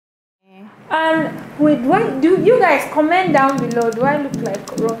And wait, do you guys comment down below? Do I look like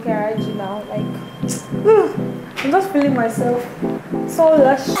Ronke Raji now? Like, I'm just feeling myself so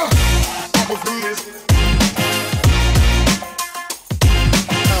lush.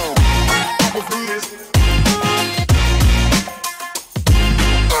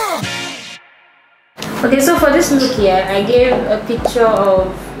 Okay, so for this look here, I gave a picture of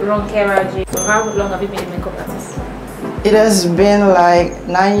Ronke Raji. So how long have you been a makeup artist? It has been like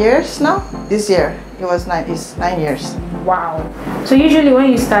 9 years now. This year, it's 9 years. Wow. So usually when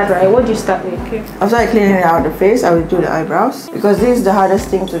you start, right, what do you start with? Okay. After I clean out the face, I will do the eyebrows because this is the hardest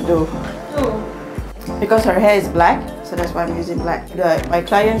thing to do. Oh. Because her hair is black, so that's why I'm using black. My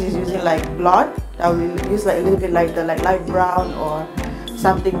client is using like blonde. I will use like a little bit like the light brown or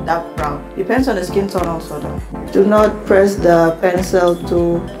something dark brown. Depends on the skin tone also though. Do not press the pencil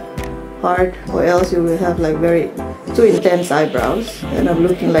too hard or else you will have like too intense eyebrows and I'm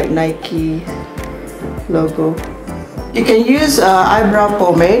looking like Nike logo. You can use eyebrow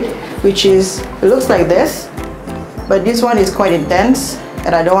pomade, which it looks like this, but this one is quite intense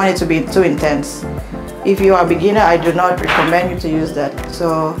and I don't want it to be too intense. If you are a beginner, I do not recommend you to use that.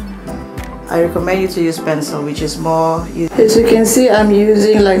 So I recommend you to use pencil, which is more easy. As you can see, I'm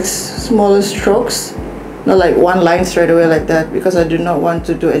using like smaller strokes, not like one line straight away like that, because I do not want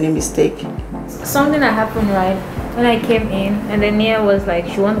to do any mistake. Something that happened right when I came in, and then Nia was like,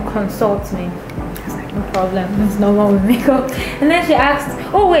 she wanted to consult me. I was like, no problem, it's normal with makeup. And then she asked,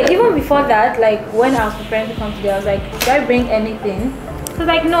 oh wait, even before that, like when I was preparing to come today, I was like, do I bring anything? She was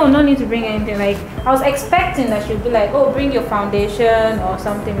like, no need to bring anything. Like I was expecting that she would be like, oh, bring your foundation or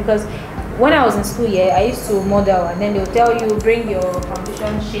something, because when I was in school, yeah, I used to model, and then they'll tell you bring your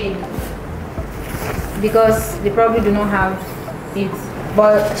foundation shade because they probably do not have it.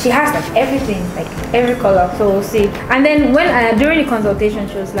 But she has like everything, like every color. So we'll see. And then when during the consultation,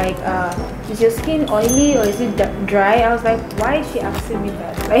 she was like, "Is your skin oily or is it dry?" I was like, "Why is she asking me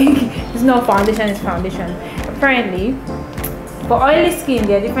that? Like, it's not foundation; it's foundation." Apparently, for oily skin,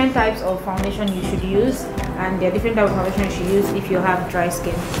 there are different types of foundation you should use, and there are different types of foundation you should use if you have dry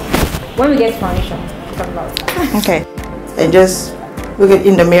skin. When we get foundation, we'll talk about it. Okay, and just look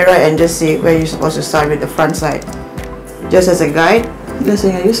in the mirror and just see where you're supposed to start with the front side. Just as a guide.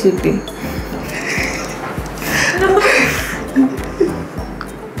 Blessing, are you sleepy?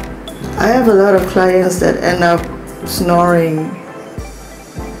 I have a lot of clients that end up snoring.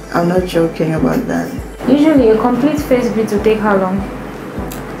 I'm not joking about that. Usually a complete face beat will take how long?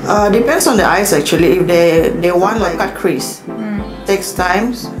 Depends on the eyes actually. If they want like cut crease, takes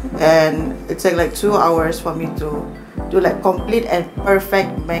time, and it takes like 2 hours for me to do like complete and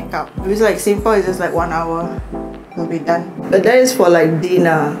perfect makeup. If it's like simple, it's just like 1 hour. Will be done. But that is for like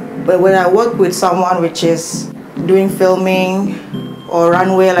dinner. But when I work with someone which is doing filming or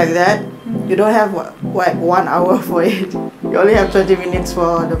runway like that, you don't have like 1 hour for it. You only have 20 minutes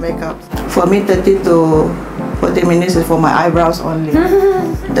for the makeup. For me, 30 to 40 minutes is for my eyebrows only.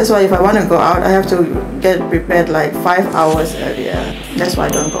 That's why if I want to go out, I have to get prepared like 5 hours earlier. That's why I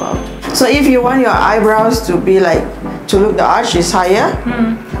don't go out. So if you want your eyebrows to be like, to look the arch is higher,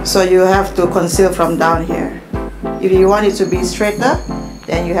 so you have to conceal from down here. If you want it to be straighter,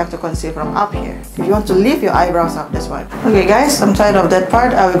 then you have to conceal from up here. If you want to lift your eyebrows up, that's why. Okay guys, I'm tired of that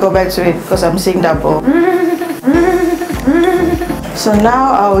part. I will go back to it because I'm seeing double. So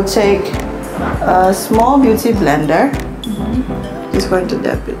now I will take a small beauty blender. Just going to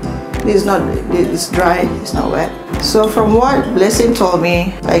dab it. It's dry, it's not wet. So from what Blessing told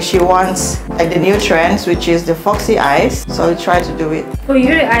me, like she wants like the new trends, which is the foxy eyes. So we try to do it. Oh, you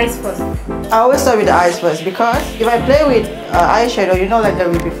do the eyes first? I always start with the eyes first because if I play with eyeshadow, you know, like there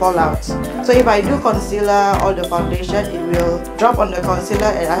will be fallouts. So if I do concealer or the foundation, it will drop on the concealer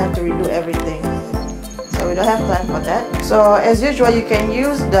and I have to redo everything. So we don't have time for that. So as usual, you can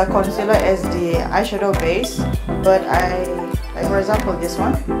use the concealer as the eyeshadow base, but like for example this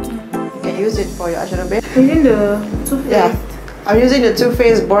one, you can use it for your eyeshadow base. Using the Too Faced? Yeah, I'm using the Too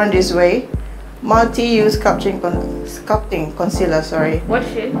Faced Born This Way multi-use sculpting concealer. Sorry. What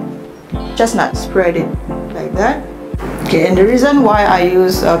shade? Chestnut. Spread it like that. Okay, and the reason why I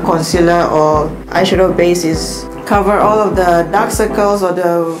use a concealer or eyeshadow base is cover all of the dark circles or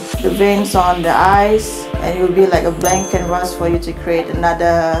the veins on the eyes, and it will be like a blank canvas for you to create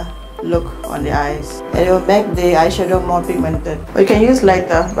another look on the eyes, and it will make the eyeshadow more pigmented. Or you can use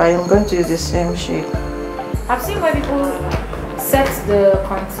lighter, but I'm going to use the same shade. I've seen where people set the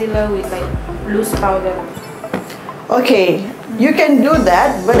concealer with like loose powder. Okay, you can do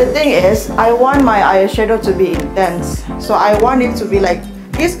that, but the thing is, I want my eyeshadow to be intense. So I want it to be like,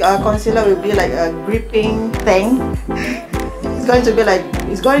 this concealer will be like a gripping thing. It's going to be like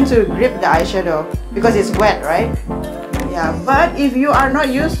it's going to grip the eyeshadow because it's wet, right? Yeah, but if you are not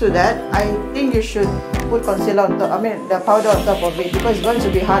used to that, I think you should put concealer on top, the powder on top of it, because it's going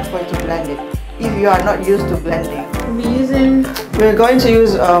to be hard for you to blend it if you are not used to blending. We're going to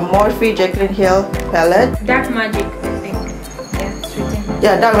use Morphe Jaclyn Hill palette. Dark Magic, I think. Yeah, it's written.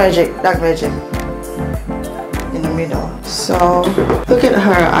 Yeah, Dark Magic. In the middle. So look at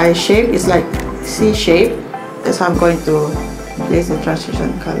her eye shape. It's like C shape. That's how I'm going to place the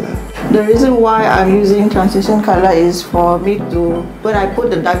transition color. The reason why I'm using transition color is for me to, when I put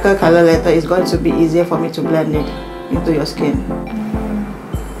the darker color later, it's going to be easier for me to blend it into your skin.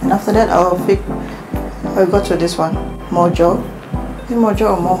 And after that, I'll go to this one, Mojo. Is it Mojo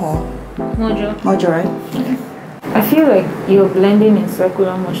or Moho? Mojo. Mojo, right? I feel like you're blending in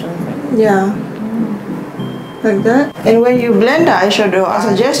circular motions. Yeah. Like that. And when you blend the eyeshadow, I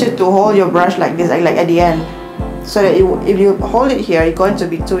suggest you to hold your brush like this, like at the end. So that if you hold it here, it's going to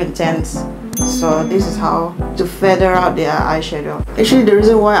be too intense. So this is how to feather out the eyeshadow. Actually, the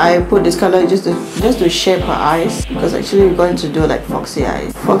reason why I put this color is just to shape her eyes, because actually we're going to do like foxy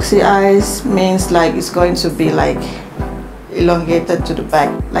eyes. Foxy eyes means like it's going to be like elongated to the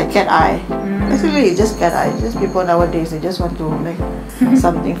back, like cat eye. Actually, it's just cat eye. Just people nowadays, they just want to make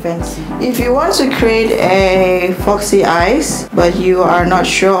something fancy. If you want to create a foxy eyes, but you are not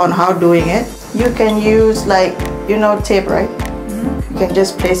sure on how doing it, you can use like, you know, tape, right? You can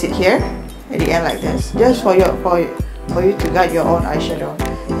just place it here at the end like this, just for you to guide your own eyeshadow.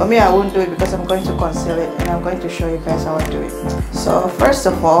 For me, I won't do it because I'm going to conceal it, and I'm going to show you guys how I do it. So first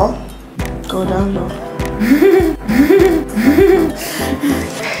of all, go down low.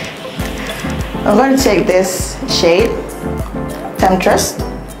 I'm going to take this shade, Temptress.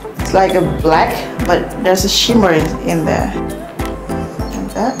 It's like a black, but there's a shimmer in there.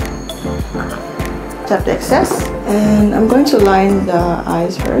 Like that. Tap the excess. And I'm going to line the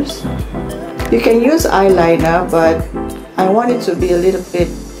eyes first. You can use eyeliner, but I want it to be a little bit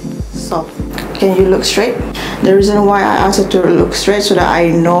soft. Can you look straight? The reason why I asked her to look straight so that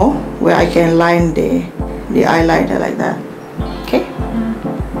I know where I can line the eyeliner like that. Okay?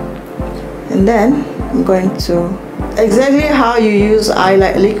 And then I'm going to, exactly how you use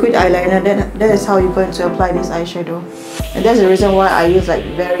liquid eyeliner, that is how you're going to apply this eyeshadow. And that's the reason why I use like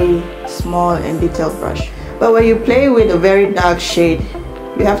very small and detailed brush. But when you play with a very dark shade,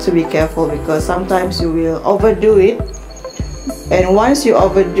 you have to be careful, because sometimes you will overdo it, and once you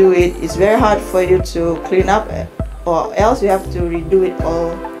overdo it, it's very hard for you to clean up, or else you have to redo it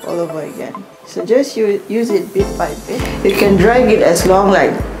all over again. So just use it bit by bit. You can drag it as long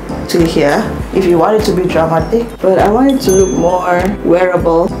like to here if you want it to be dramatic, but I want it to look more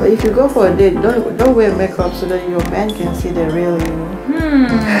wearable. But if you go for a date, don't wear makeup so that your man can see the real you.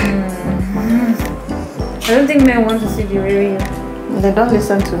 I don't think men want to see the real you. They don't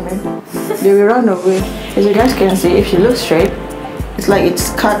listen to me. They will run away. As you guys can see, if she looks straight, it's like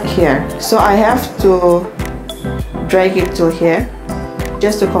it's cut here. So I have to drag it to here,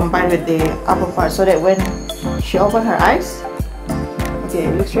 just to combine with the upper part, so that when she opens her eyes,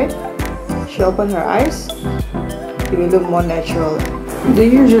 okay, look straight. She opens her eyes, it will look more natural. They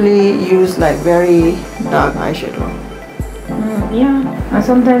usually use like very dark eyeshadow. Yeah, and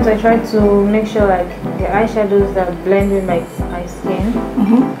sometimes I try to make sure like the eyeshadows that blend with my skin.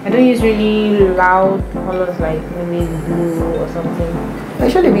 I don't use really loud colors like maybe blue or something.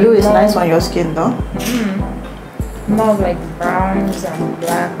 Actually, blue is nice on your skin though. More of like browns and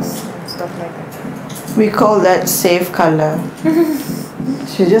blacks and stuff like that. We call that safe color.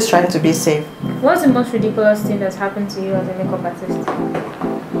 She's just trying to be safe. What's the most ridiculous thing that's happened to you as a makeup artist?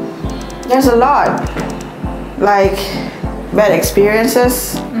 There's a lot. Like bad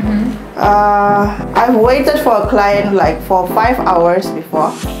experiences. I've waited for a client like for 5 hours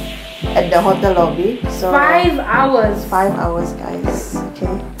before at the hotel lobby. So 5 hours? 5 hours, guys. Okay.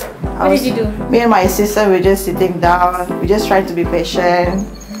 What did you do? Me and my sister were just sitting down. We just trying to be patient,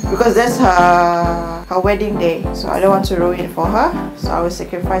 because that's her wedding day. So I don't want to ruin it for her. So I will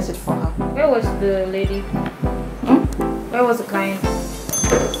sacrifice it for her. Where was the lady? Where was the client?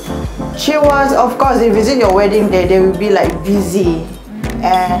 She was, of course, if it's your wedding day, they will be like busy.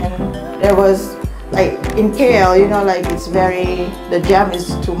 And there was like in KL, you know, like it's very, the jam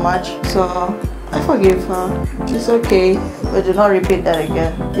is too much. So I forgive her. It's okay, but do not repeat that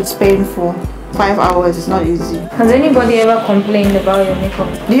again. It's painful. 5 hours is not easy. Has anybody ever complained about your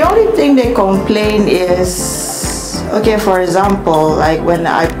makeup? The only thing they complain is, okay, for example, like when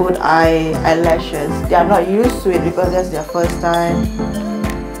I put eyelashes, they are not used to it because that's their first time.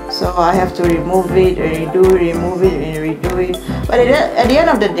 So I have to remove it and redo it, remove it and redo it. But at the end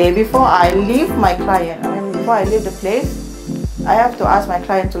of the day, before I leave my client, before I leave the place, I have to ask my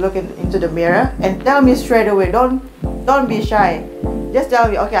client to look into the mirror and tell me straight away. Don't be shy. Just tell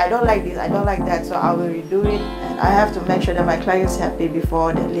me, okay, I don't like this, I don't like that, so I will redo it. And I have to make sure that my client is happy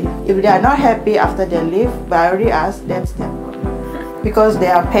before they leave. If they are not happy after they leave, but I already asked, that's them. Because they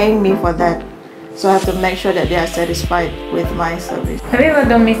are paying me for that. So I have to make sure that they are satisfied with my service. Have you ever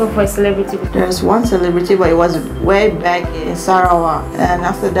done makeup for a celebrity before? There's one celebrity, but it was way back in Sarawak. And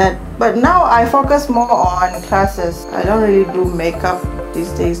after that, but now I focus more on classes. I don't really do makeup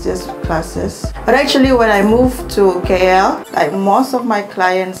these days, just classes. But actually when I moved to KL, like most of my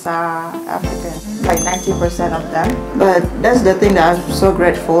clients are African, like 90% of them. But that's the thing that I'm so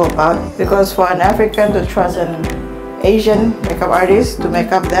grateful about, because for an African to trust an Asian makeup artist to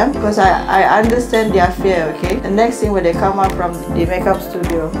make up them, because I understand their fear, okay? The next thing when they come out from the makeup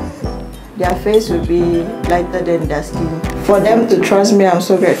studio, their face will be lighter than their skin. For them to trust me, I'm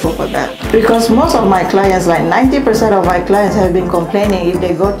so grateful for that. Because most of my clients, like 90% of my clients have been complaining if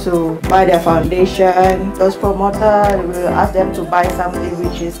they go to buy their foundation, those promoters will ask them to buy something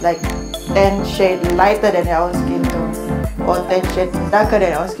which is like 10 shades lighter than their own skin tone, or 10 shades darker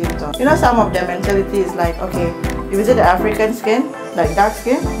than their own skin tone. You know, some of their mentality is like, okay, if it's the African skin, like dark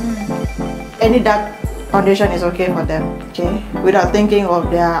skin, any dark foundation is okay for them, okay? Without thinking of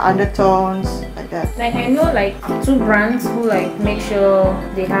their undertones, like that. Like I know like 2 brands who like make sure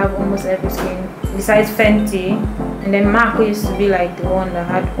they have almost every skin, besides Fenty, and then MAC used to be like the one that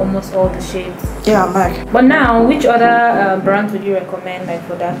had almost all the shades. Yeah, MAC. But now, which other brands would you recommend like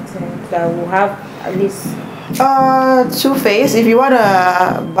for that that will have at least? Too Faced. If you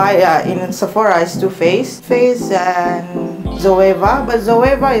wanna buy in Sephora, it's Too Faced, and Zoeva. But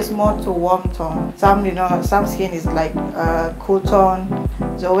Zoeva is more to warm tone. Some, you know, some skin is like cool tone.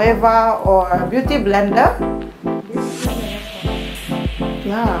 Zoeva or Beauty Blender.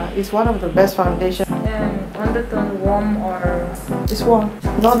 Yeah, it's one of the best foundation. Undertone warm or? It's warm.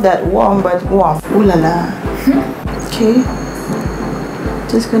 Not that warm, but warm. Ooh la la. Okay.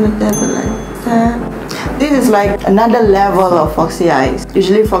 Just gonna dab it like that. This is like another level of Foxy Eyes.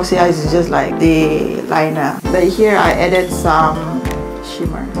 Usually Foxy Eyes is just like the liner, but here I added some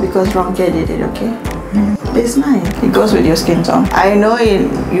shimmer because Ronke did it, okay? It's nice. It goes with your skin tone. I know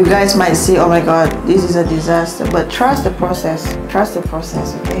you guys might say, oh my god, this is a disaster, but trust the process. Trust the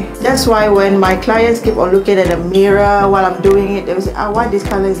process, okay? That's why when my clients keep on looking at the mirror while I'm doing it, they will say, ah, why this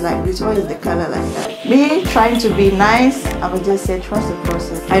color is like this? Why is the color like that? Me trying to be nice, I will just say, trust the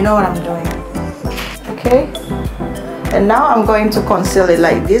process. I know what I'm doing. Okay, and now I'm going to conceal it.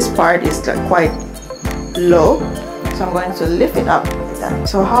 Like this part is quite low, so I'm going to lift it up like that.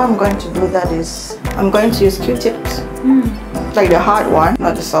 So how I'm going to do that is I'm going to use Q-tips, like the hard one,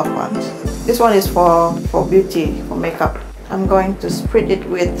 not the soft ones. This one is for beauty, for makeup. I'm going to spritz it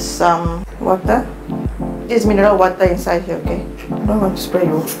with some water. This mineral water inside here, okay? I don't want to spray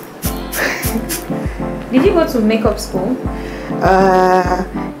you. Did you go to makeup school?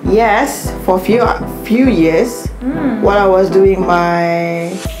 Yes, for a few years while I was doing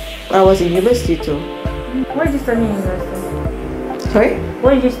I was in university too. What did you study in university? Sorry?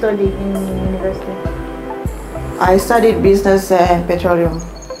 What did you study in university? I studied business and petroleum,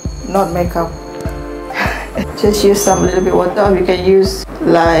 not makeup. Just use some little bit water. You can use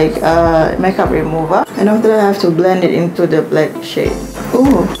like makeup remover, and after that I have to blend it into the black shade.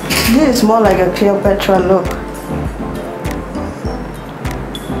 Ooh, this is more like a Cleopatra look.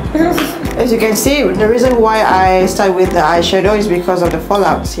 As you can see, the reason why I start with the eyeshadow is because of the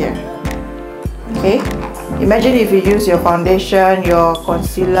fallouts here. Okay, imagine if you use your foundation, your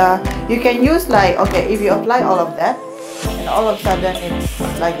concealer, you can use like, okay, if you apply all of that and all of a sudden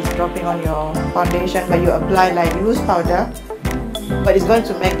it's like it's dropping on your foundation, but you apply like loose powder, but it's going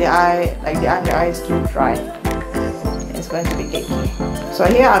to make the eye, like the under eyes too dry. It's going to be cakey. So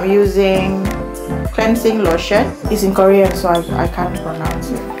here I'm using cleansing lotion. It's in Korean, so I can't pronounce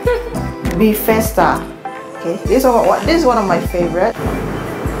it. Be Festa. Okay, this is one of my favorite.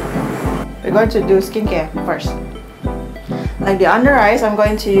 We're going to do skincare first. Like the under eyes, I'm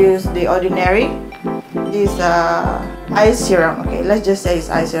going to use the Ordinary. This eye serum. Okay, let's just say it's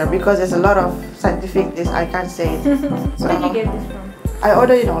eye serum because there's a lot of scientific this I can't say it. So where did you get this from? I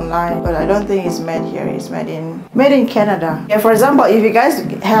ordered it online, but I don't think it's made here. It's made in Canada. Yeah, for example, if you guys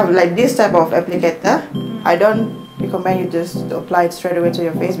have like this type of applicator, I don't recommend you just to apply it straight away to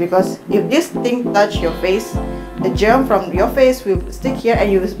your face, because if this thing touch your face, the germ from your face will stick here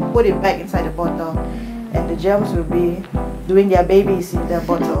and you put it back inside the bottle, and the germs will be doing their babies in the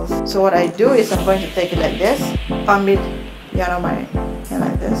bottles. So what I do is I'm going to take it like this, pump it down on my hand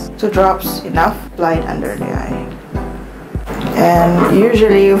like this, 2 drops enough, apply it under the eye. And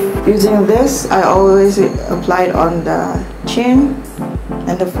usually using this, I always apply it on the chin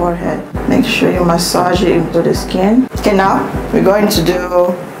and the forehead. Make sure you massage it into the skin. Okay, now we're going to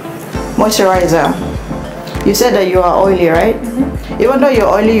do moisturizer. You said that you are oily, right? Even though you're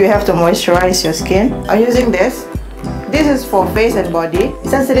oily, you have to moisturize your skin. I'm using this. This is for face and body,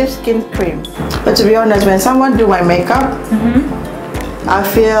 sensitive skin cream. But to be honest, when someone do my makeup, I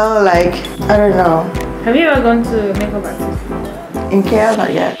feel like, I don't know. Have you ever gone to makeup artist? In KL,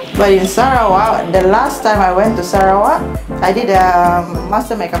 not yet. But in Sarawak, the last time I went to Sarawak, I did a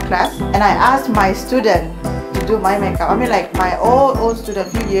master makeup class, and I asked my student to do my makeup. I mean, like my old student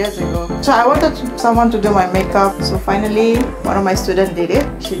a few years ago. So I wanted someone to do my makeup. So finally, one of my students did it.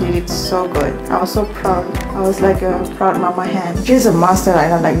 She did it so good. I was so proud. I was like a proud mama hen. She's a master, I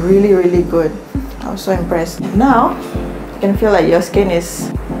know, like really, really good. I was so impressed. Now, you can feel like your skin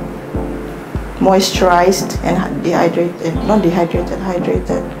is moisturized and dehydrated, not dehydrated,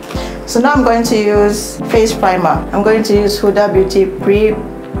 hydrated. So now I'm going to use face primer. I'm going to use Huda Beauty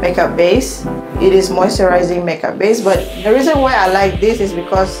Makeup Base. It is moisturizing makeup base, but the reason why I like this is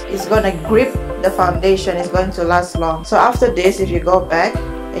because it's gonna grip the foundation. It's going to last long. So after this, if you go back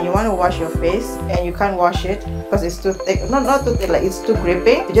and you want to wash your face and you can't wash it because it's too thick, not too thick, like it's too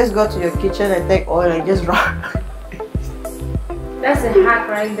gripping, you just go to your kitchen and take oil and just rub. That's a hack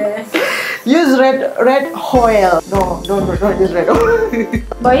right there. Use red oil. No, don't use red oil.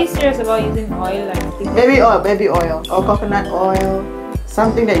 But are you serious about using oil like baby oil or coconut oil,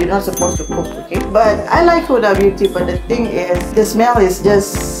 something that you're not supposed to cook, okay? But I like Huda Beauty, but the thing is, the smell is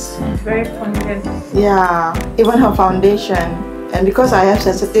just very pungent. Yeah, even her foundation, and because I have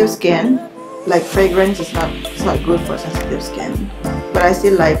sensitive skin, like fragrance is not good for sensitive skin, but I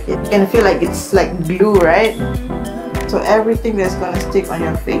still like it. You can feel like it's like glue, right? So everything that's gonna stick on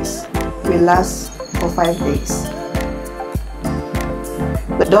your face will last for 5 days.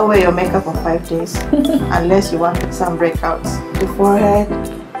 But don't wear your makeup for 5 days unless you want some breakouts. The forehead,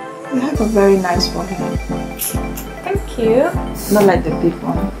 you have a very nice forehead. Thank you. Not like the big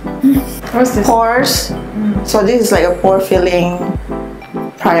one. What's this? Pores. So this is like a pore filling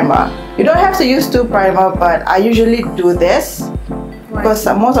primer. You don't have to use 2 primer, but I usually do this. Because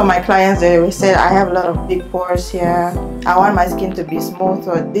most of my clients, they will say I have a lot of big pores here. I want my skin to be smooth.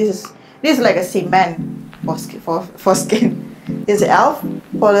 So this is like a cement for skin. This is e.l.f.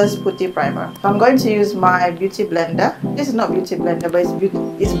 Poreless Putty Primer. So I'm going to use my beauty blender. This is not beauty blender, but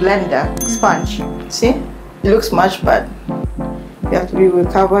it's blender sponge. See, it looks much, but we will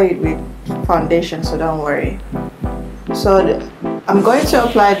cover it with foundation, so don't worry. So I'm going to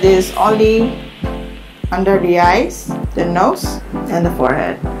apply this only under the eyes, the nose, and the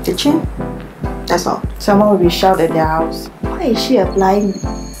forehead, the chin. That's all. Someone will be shouting at their house, why is she applying?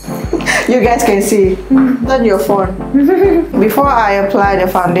 You guys can see on your phone. Before I apply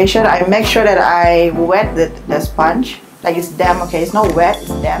the foundation, I make sure that I wet the sponge. Like it's damp, okay? It's not wet, it's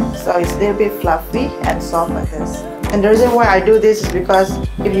damp. So it's a little bit fluffy and soft like this. And the reason why I do this is because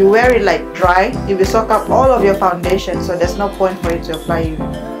if you wear it like dry, it will soak up all of your foundation. So there's no point for you to apply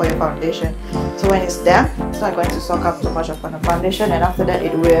for your foundation. So when it's damp, it's not going to soak up too much of the foundation, and after that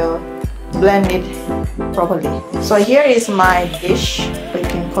it will blend it properly. So here is my dish, or you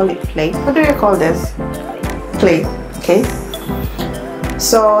can call it plate. What do you call this? Plate, okay?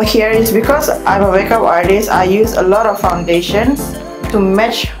 So here is, because I'm a makeup artist, I use a lot of foundations to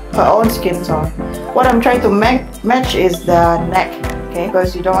match her own skin tone. What I'm trying to match is the neck, okay?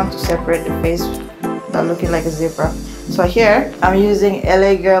 Because you don't want to separate the face without looking like a zebra. So here, I'm using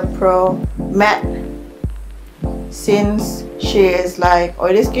LA Girl Pro Matte. Since she is like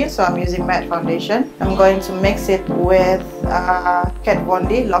oily skin, so I'm using matte foundation. I'm going to mix it with Kat Von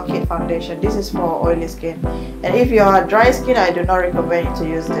D Lock-It foundation. This is for oily skin. And if you are dry skin, I do not recommend you to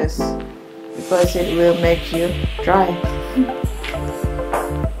use this because it will make you dry.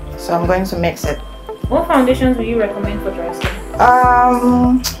 So I'm going to mix it. What foundations do you recommend for dry skin?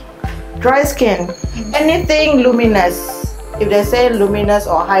 Dry skin, anything luminous. If they say luminous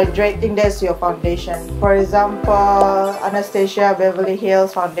or hydrating, that's your foundation. For example, Anastasia Beverly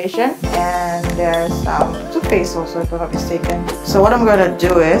Hills foundation, and there's Too Faced also, if I'm not mistaken. So what I'm gonna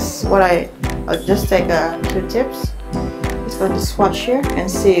do is, I'll just take a Q-tips. It's going to swatch here and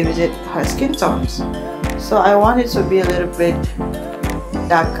see if it her skin tones. So I want it to be a little bit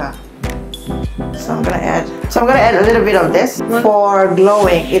darker. So I'm gonna add a little bit of this for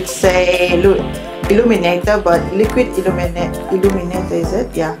glowing. It's a illuminator, but liquid illuminator, is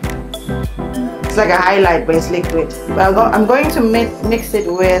it? Yeah. It's like a highlight, but it's liquid. But I'm going to mix it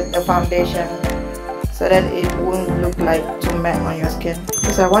with the foundation so that it won't look like too matte on your skin,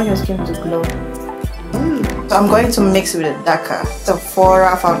 because I want your skin to glow. So I'm going to mix with a darker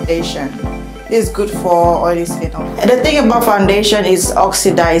Sephora foundation. It's good for oily skin. And the thing about foundation is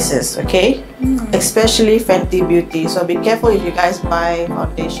oxidizes, okay? Especially Fenty Beauty. So be careful if you guys buy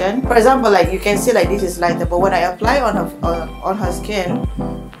foundation. For example, like you can see like this is lighter, but when I apply on her skin,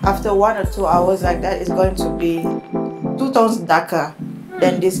 after 1 or 2 hours like that, it's going to be 2 tones darker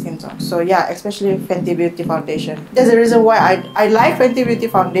than this skin tone. So yeah, especially Fenty Beauty foundation. There's a reason why I like Fenty Beauty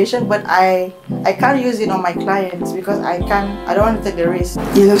foundation, but I can't use it on my clients because I don't want to take the risk.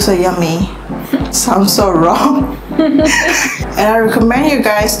 You look so yummy. Sounds so wrong. And I recommend you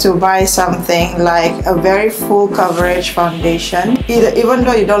guys to buy something like a very full coverage foundation. Even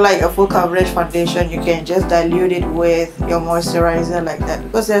though you don't like a full coverage foundation, you can just dilute it with your moisturizer like that,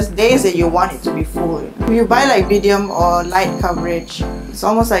 because there's days that you want it to be full. If you buy like medium or light coverage, it's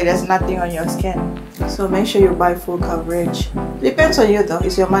almost like there's nothing on your skin. So make sure you buy full coverage. Depends on you though,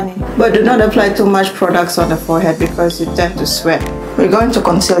 it's your money. But do not apply too much products on the forehead because you tend to sweat. We're going to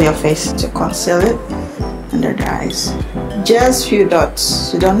conceal your face. To conceal it under the eyes, just few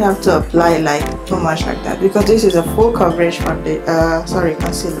dots. You don't have to apply like too much like that because this is a full coverage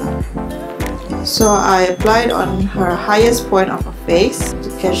concealer. So I applied on her highest point of her face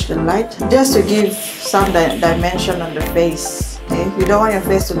to catch the light, just to give some dimension on the face. Okay? You don't want your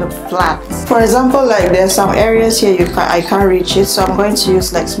face to look flat. For example, like there's some areas here I can't reach it, so I'm going to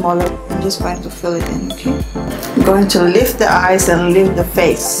use like smaller. I'm just going to fill it in. Okay, I'm going to lift the eyes and lift the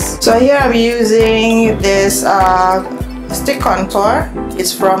face. So here I'm using this stick contour.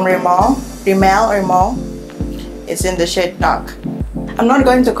 It's from Rimmel. It's in the shade dark. I'm not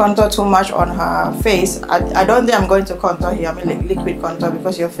going to contour too much on her face. I don't think I'm going to contour here. I mean like liquid contour,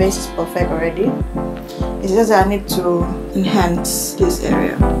 because your face is perfect already. It's just that I need to enhance this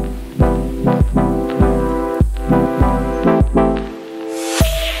area.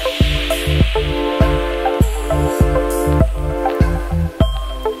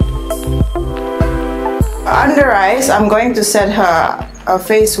 Under eyes, I'm going to set her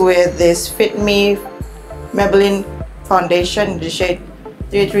face with this Fit Me Maybelline foundation in the shade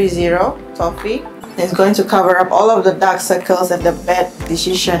 330 Toffee. It's going to cover up all of the dark circles and the bad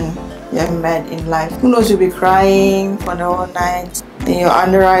decision you have made in life. Who knows, you'll be crying for the whole night and your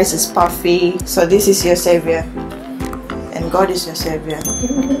under eyes is puffy. So this is your savior, and God is your savior.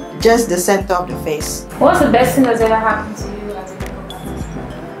 Just the center of the face. What's the best thing that's ever happened to you as a makeup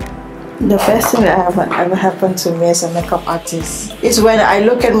artist? The best thing that ever happened to me as a makeup artist is when I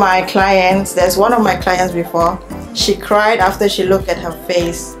look at my clients. There's one of my clients before, she cried after she looked at her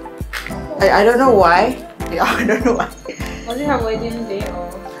face. I don't know why. I don't know why. Was it her wedding day or?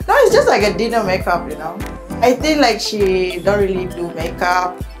 No, it's just like a dinner makeup, you know. I think like she don't really do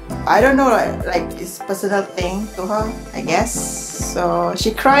makeup. I don't know, like it's a personal thing to her, I guess. So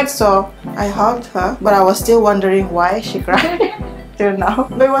she cried, so I hugged her, but I was still wondering why she cried till now.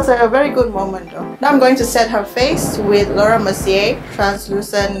 But it was a very good moment though. Now I'm going to set her face with Laura Mercier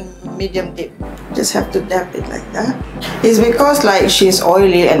translucent medium dip. Just have to dab it like that. It's because like she's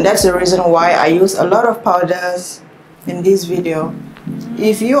oily, and that's the reason why I use a lot of powders in this video.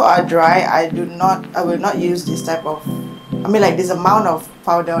 If you are dry, I will not use this type of, like this amount of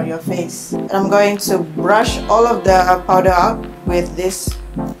powder on your face. And I'm going to brush all of the powder out with this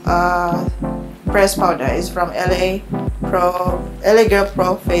press powder. It's from LA Girl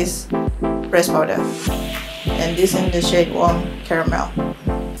Pro Face Press Powder, and this in the shade Warm Caramel.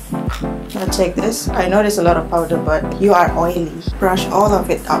 I'll take this. I know there's a lot of powder, but you are oily. Brush all of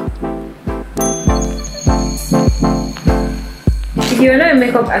it up. If you were not a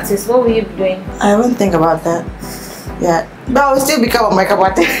makeup artist, what will you be doing? I haven't think about that yet, but I will still become a makeup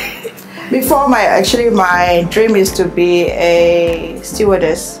artist. Before, my dream is to be a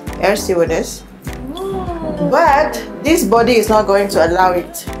stewardess, air stewardess. Ooh. But this body is not going to allow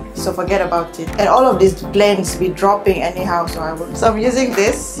it, so forget about it. And all of these planes be dropping anyhow, so I will. So I'm using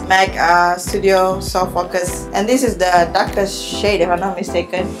this MAC Studio Soft Focus, and this is the darkest shade if I'm not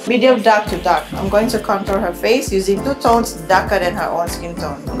mistaken, medium dark to dark. I'm going to contour her face using 2 tones darker than her own skin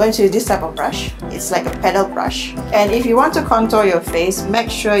tone. I'm going to use this type of brush. It's like a pedal brush. And if you want to contour your face, make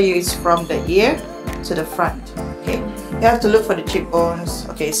sure it's from the ear to the front. Okay, you have to look for the cheekbones.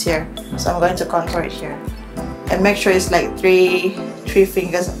 Okay, it's here, so I'm going to contour it here. And make sure it's like three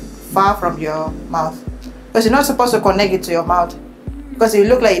fingers far from your mouth, because you're not supposed to connect it to your mouth, because it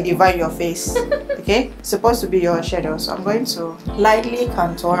look like you divide your face. Okay, it's supposed to be your shadow. So I'm going to lightly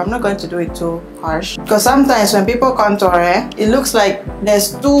contour. I'm not going to do it too harsh, because sometimes when people contour, it looks like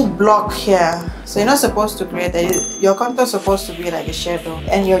there's 2 blocks here. So you're not supposed to create that. Your contour is supposed to be like a shadow.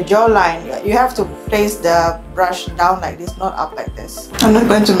 And your jawline, you have to place the brush down like this, not up like this. I'm not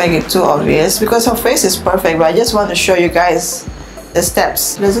going to make it too obvious because her face is perfect, but I just want to show you guys the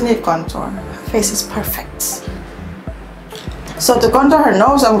steps. Doesn't need contour. Her face is perfect. So to contour her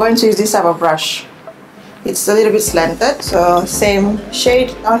nose, I'm going to use this type of brush. It's a little bit slanted, so same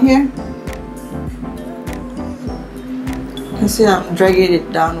shade down here. You can see I'm dragging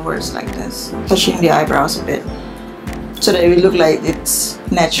it downwards like this, touching the eyebrows a bit, so that it will look like it's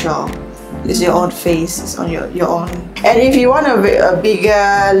natural. It's your own face, it's on your own. And if you want a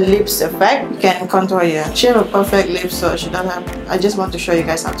bigger lips effect, you can contour here. She has a perfect lips, so she don't have. I just want to show you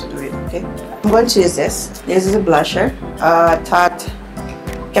guys how to do it. Okay, I'm going to use this. This is a blusher, Tarte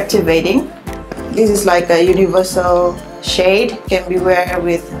Captivating. This is like a universal shade, can be wear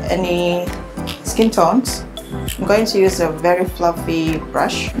with any skin tones. I'm going to use a very fluffy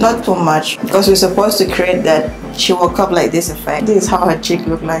brush, not too much, because we're supposed to create that she woke up like this effect. This is how her cheek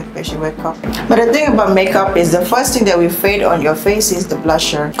looked like when she woke up. But the thing about makeup is the first thing that will fade on your face is the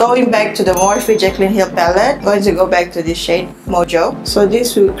blusher. Going back to the Morphe Jaclyn Hill palette, I'm going to go back to this shade, Mojo. So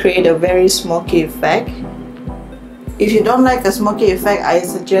this will create a very smoky effect. If you don't like a smoky effect, I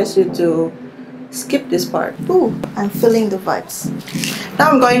suggest you to skip this part. Ooh, I'm feeling the vibes. Now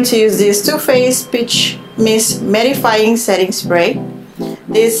I'm going to use this Too Faced Peach Mist Mattifying Setting Spray.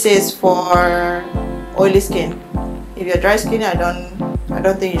 This is for oily skin. If you're dry skin, I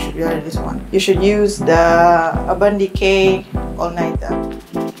don't think you should use this one. You should use the Urban Decay All Nighter.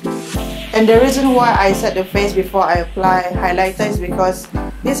 And the reason why I set the face before I apply highlighter is because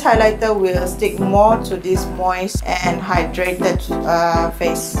this highlighter will stick more to this moist and hydrated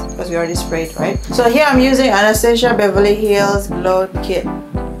face, because we already sprayed, right? So here I'm using Anastasia Beverly Hills Glow Kit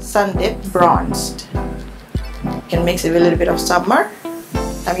Sun Dip Bronzed. You can mix it with a little bit of summer.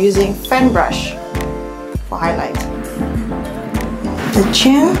 I'm using fan brush for highlight. The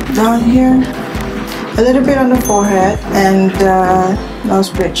chin down here, a little bit on the forehead, and nose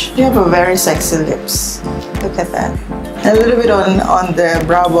bridge. You have a very sexy lips. Look at that. A little bit on the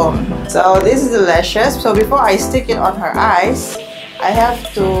brow bone. So this is the lashes. So before I stick it on her eyes, I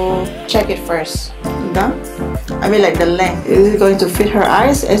have to check it first. Done? I mean, like the length. Is it going to fit her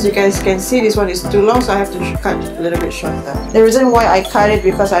eyes? As you guys can see, this one is too long, so I have to cut it a little bit shorter. The reason why I cut it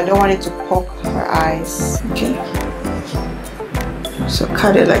because I don't want it to poke her eyes. Okay. So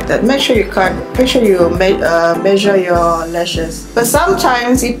cut it like that. Make sure you measure your lashes. But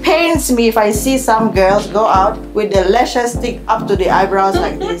sometimes it pains me if I see some girls go out with the lashes stick up to the eyebrows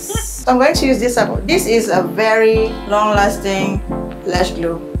like this. So I'm going to use this. This is a very long-lasting lash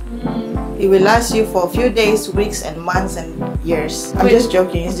glue. It will last you for a few days, weeks, and months, and years. I'm just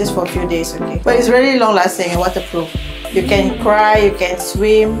joking. It's just for a few days, okay? But it's really long-lasting and waterproof. You can cry, you can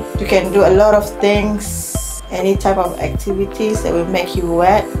swim, you can do a lot of things. Any type of activities that will make you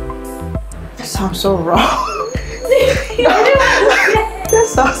wet. That sounds so wrong. That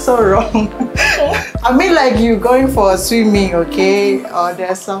sounds so wrong. I mean, like you going for a swimming, okay? Or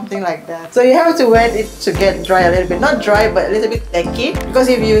there's something like that. So you have to wet it to get dry a little bit. Not dry, but a little bit tacky. Because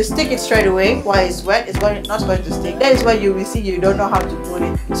if you stick it straight away while it's wet, it's not going to stick. That is why you will see you don't know how to put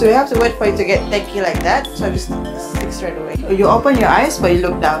it. So you have to wait for it to get tacky like that. So you stick straight away. You open your eyes, but you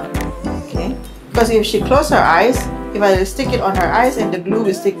look down. Okay? Because if she closes her eyes, if I stick it on her eyes and the glue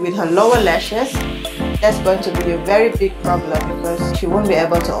will stick with her lower lashes, that's going to be a very big problem because she won't be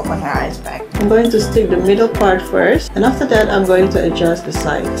able to open her eyes back. I'm going to stick the middle part first, and after that I'm going to adjust the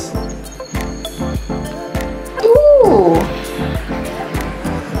sides. Ooh!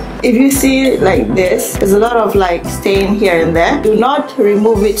 If you see it like this, there's a lot of like stain here and there. Do not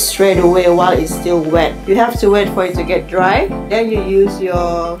remove it straight away while it's still wet. You have to wait for it to get dry. Then you use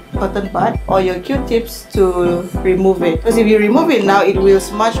your cotton bud or your Q-tips to remove it. Because if you remove it now, it will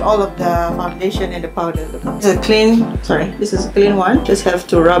smudge all of the foundation and the powder. This is a clean one. Just have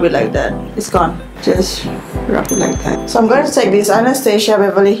to rub it like that. It's gone. Just rub it like that. So I'm going to take this Anastasia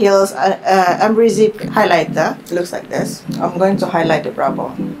Beverly Hills Ambre Zip highlighter. It looks like this. I'm going to highlight the brow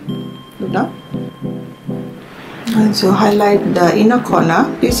bone. Now, I'm going to highlight the inner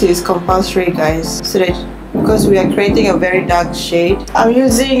corner. This is compulsory, guys, so that because we are creating a very dark shade. I'm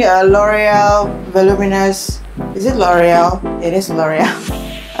using a L'Oreal Voluminous. Is it L'Oreal? It is L'Oreal.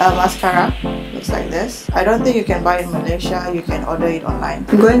 Mascara. Looks like this. I don't think you can buy it in Malaysia. You can order it online.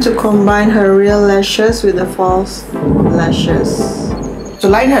 I'm going to combine her real lashes with the false lashes. To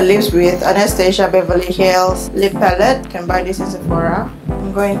line her lips with Anastasia Beverly Hills lip palette, you can buy this in Sephora.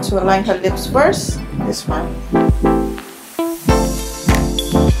 I'm going to line her lips first. This one.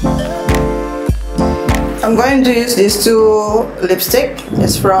 I'm going to use these two lipstick.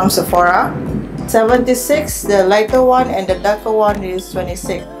 It's from Sephora. 76, the lighter one, and the darker one is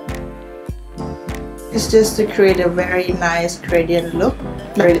 26. It's just to create a very nice gradient look.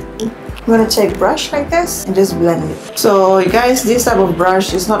 I'm gonna take brush like this and just blend it. So you guys, this type of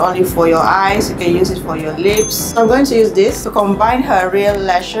brush is not only for your eyes, you can use it for your lips. So I'm going to use this to combine her real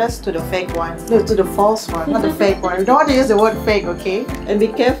lashes to the fake one. No, to the false one, not the fake one. You don't want to use the word fake, okay? And be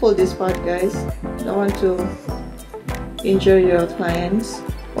careful this part, guys. You don't want to injure your clients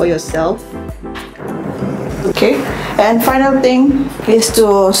or yourself. Okay, and final thing is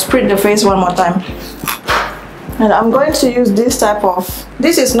to sprit the face one more time. And I'm going to use this type of,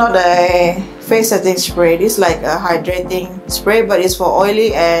 this is not a face setting spray, this is like a hydrating spray, but it's for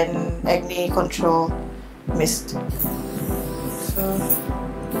oily and acne control mist. So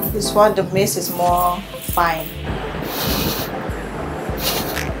this one, the mist is more fine.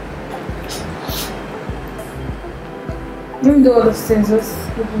 Let me do all the scissors.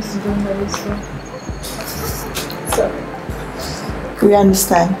 Sorry. We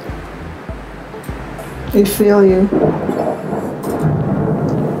understand. We feel you.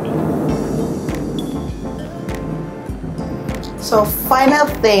 So final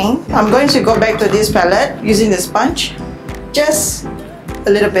thing, I'm going to go back to this palette using the sponge. Just a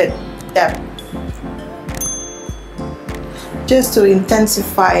little bit dab. Just to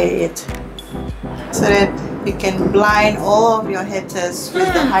intensify it. So that you can blind all of your haters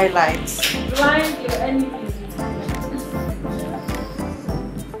with the highlights. Blind your enemies.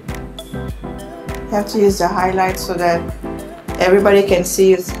 You have to use the highlights so that everybody can see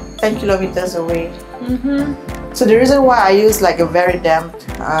you 10 kilometers away. So the reason why I use like a very damp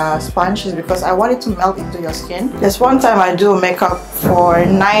sponge is because I want it to melt into your skin. There's one time I do makeup for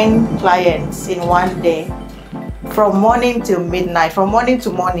 9 clients in one day. From morning till midnight, from morning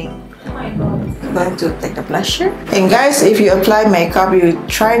to morning. Oh my god. I'm going to take the blusher. And guys, if you apply makeup, you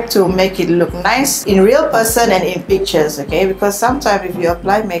try to make it look nice in real person and in pictures, okay? Because sometimes if you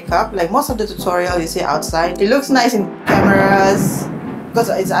apply makeup, like most of the tutorial you see outside, it looks nice in cameras because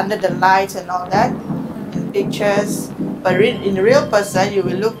it's under the lights and all that, in pictures. But in real person, you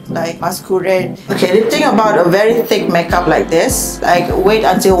will look like masquerade. Okay, the thing about a very thick makeup like this, like wait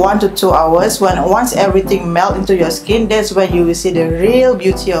until 1 to 2 hours. Once everything melts into your skin, that's when you will see the real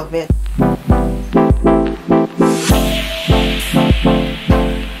beauty of it.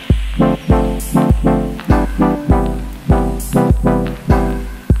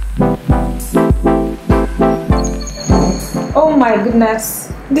 Oh my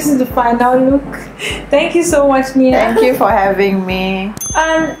goodness, this is the final look. Thank you so much, Nia. Thank you for having me.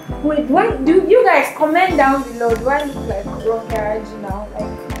 Wait, why do you guys comment down below? Do I look like Ron Karaji now?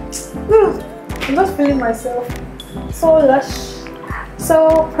 Like, I'm not feeling myself. So lush,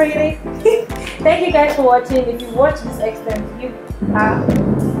 so pretty. Thank you guys for watching. If you watch this extent, you are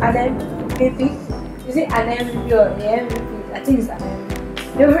an MVP. Is it an MVP or the MVP? I think it's an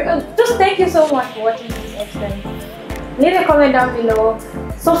MVP. Just thank you so much for watching this extent. Leave a comment down below.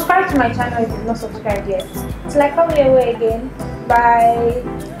 Subscribe to my channel if you've not subscribed yet. Till I come your way again. Bye.